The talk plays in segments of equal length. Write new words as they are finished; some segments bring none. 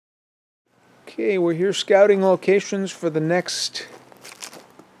Okay, we're here scouting locations for the next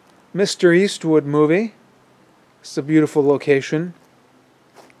Mr. Eastwood movie. It's a beautiful location.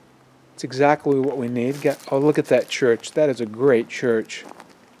 It's exactly what we need. Oh, look at that church. That is a great church.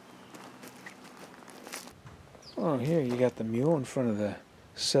 Oh, here you got the mule in front of the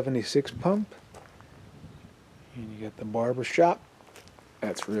 76 pump. And you got the barber shop.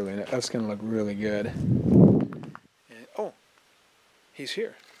 That's going to look really good. And, oh, he's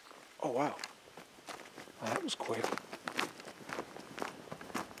here. Oh, wow. Oh, that was quick.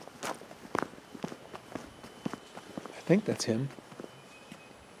 I think that's him.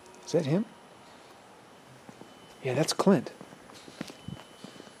 Is that him? Yeah, that's Clint.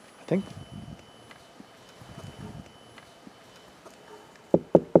 I think.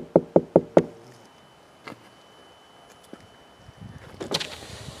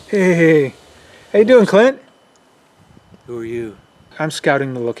 Hey, how you doing, Clint? Who are you? I'm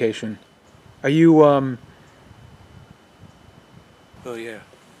scouting the location. Are you, Oh, yeah.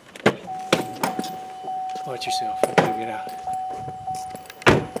 Watch yourself. I gotta get out.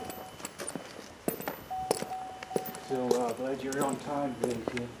 So, glad you're on time today,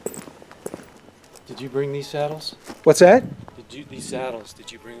 kid. Did you bring these saddles? what's that? These saddles,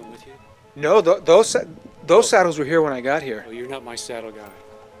 did you bring them with you? No, those saddles were here when I got here. Well, you're not my saddle guy.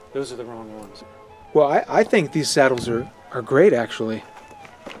 Those are the wrong ones. Well, I think these saddles are great, actually.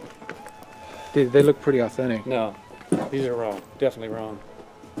 They look pretty authentic. No, these are wrong. Definitely wrong.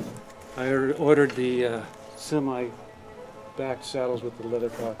 I ordered the semi-backed saddles with the leather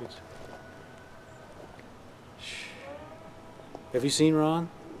pockets. Have you seen Ron?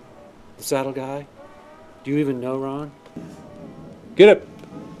 The saddle guy? Do you even know Ron? Get up!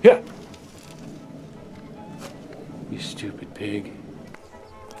 Yeah! You stupid pig.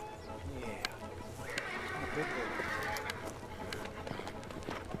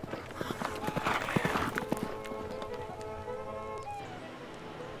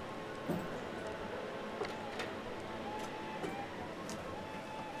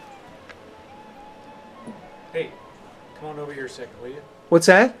 Hey, come on over here a second, will you? What's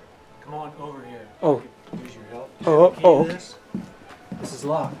that? Come on over here. Oh. Use your help. Oh. This is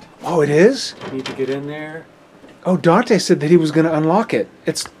locked. Oh, it is? You need to get in there. Oh, Dante said that he was going to unlock it.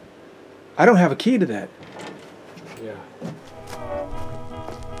 I don't have a key to that. Yeah.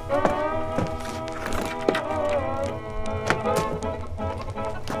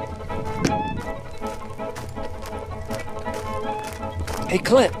 Hey,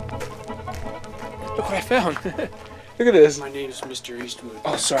 Clint. Look what I found. Look at this. My name is Mr. Eastwood.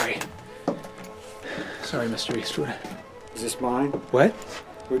 Oh, sorry. Sorry, Mr. Eastwood. Is this mine? What?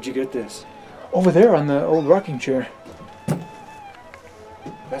 Where'd you get this? Over there on the old rocking chair.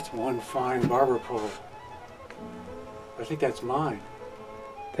 That's one fine barber pole. I think that's mine.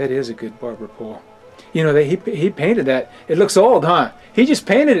 That is a good barber pole. You know, he painted that. It looks old, huh? He just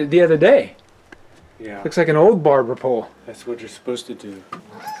painted it the other day. Yeah. Looks like an old barber pole. That's what you're supposed to do.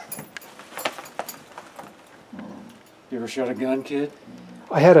 You ever shot a gun, kid?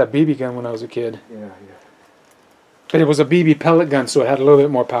 I had a BB gun when I was a kid. Yeah. But it was a BB pellet gun, so it had a little bit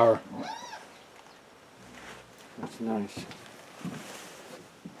more power. That's nice.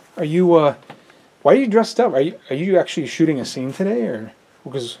 Are you, why are you dressed up? Are you actually shooting a scene today, or?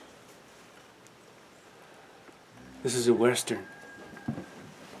 Because... This is a Western.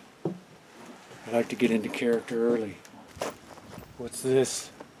 I like to get into character early. What's this?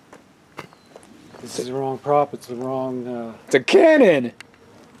 This is the wrong prop. It's the wrong... It's a cannon!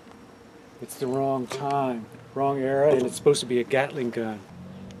 It's the wrong time. Wrong era, and it's supposed to be a Gatling gun.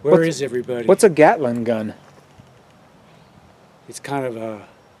 Where is everybody? What's a Gatling gun? It's kind of a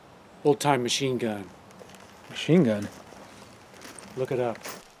old-time machine gun. Machine gun? Look it up.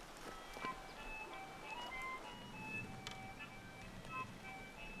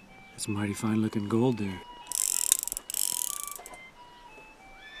 That's mighty fine-looking gold there.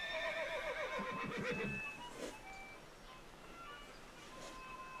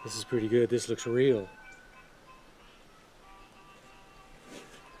 This is pretty good. This looks real.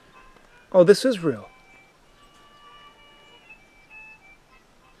 Oh, this is real.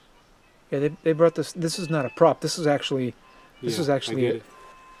 Yeah, they brought this. This is not a prop. This is actually. This is actually. I get it.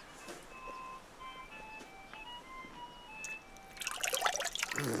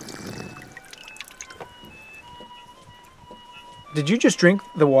 Did you just drink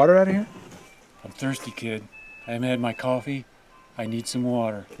the water out of here? I'm thirsty, kid. I haven't had my coffee. I need some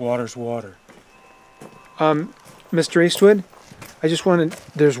water. Water's water. Mr. Eastwood, I just wanted.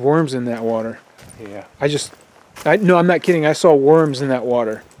 There's worms in that water. Yeah. No, I'm not kidding. I saw worms in that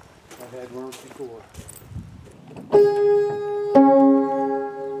water. I've had worms before.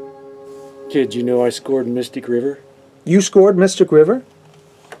 Kid, you know I scored in Mystic River? You scored Mystic River?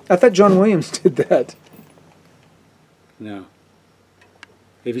 I thought John Williams did that. No.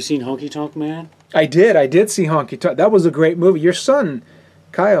 Have you seen Honky Tonk Man? I did see Honky Tonk. That was a great movie. Your son,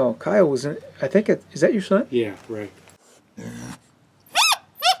 Kyle was in, I think, is that your son? Yeah, right.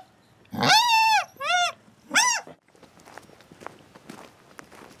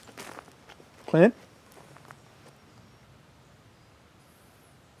 Clint?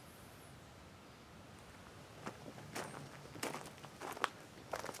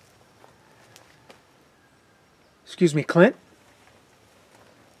 Excuse me, Clint?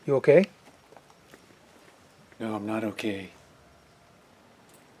 You okay? No, I'm not okay.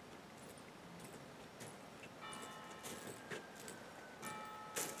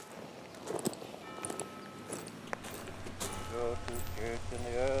 Go to church in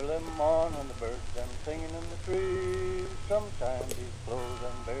the early morning, the birds them singing in the trees. Sometimes these clothes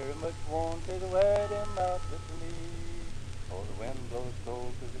I'm very much worn, to the way them out with me. Oh, the wind blows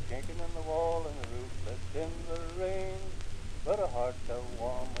cold to the chinking in the wall, and the roof lets in the rain. But our hearts are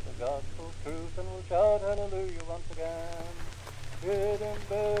warm with the gospel truth, and we'll shout hallelujah once again. Hear them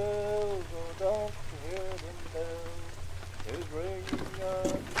bells, oh don't you hear them bells, is ringing out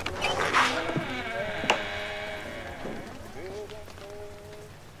the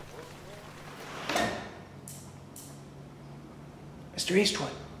Mr.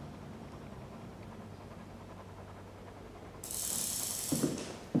 Eastwood.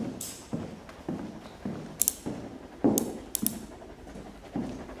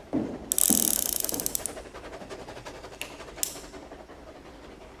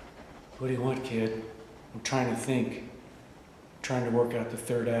 What do you want, kid? I'm trying to think. I'm trying to work out the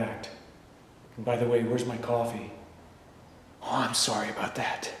third act. And by the way, where's my coffee? Oh, I'm sorry about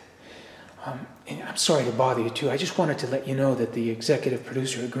that. And I'm sorry to bother you too. I just wanted to let you know that the executive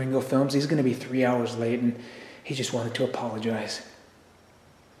producer of Gringo Films, he's going to be 3 hours late, and he just wanted to apologize.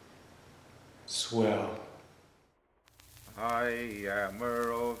 Swell. I am a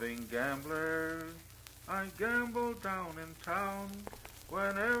roving gambler. I gamble down in town.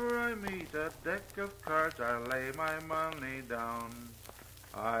 Whenever I meet a deck of cards, I lay my money down.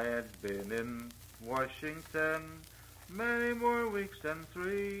 I had been in Washington many more weeks than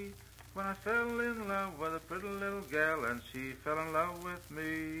 3 when I fell in love with a pretty little gal, and she fell in love with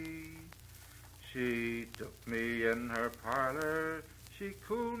me. She took me in her parlor. She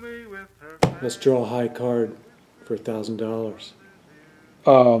cooled me with her. Let's draw a high card for $1,000.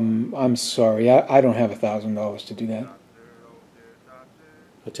 I'm sorry. I don't have $1,000 to do that.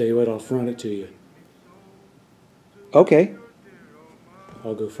 I'll tell you what, I'll front it to you. Okay.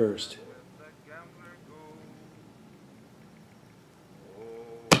 I'll go first.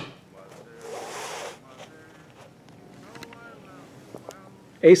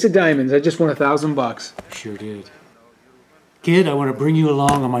 Ace of Diamonds. I just won $1,000. Sure did. Kid, I want to bring you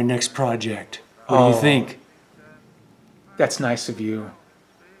along on my next project. What do you think? That's nice of you.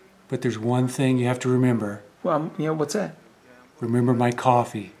 But there's one thing you have to remember. Well, what's that? Remember my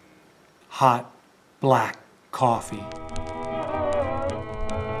coffee. Hot, black coffee.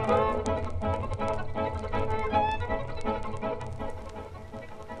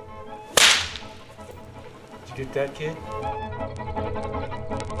 Did you get that, kid?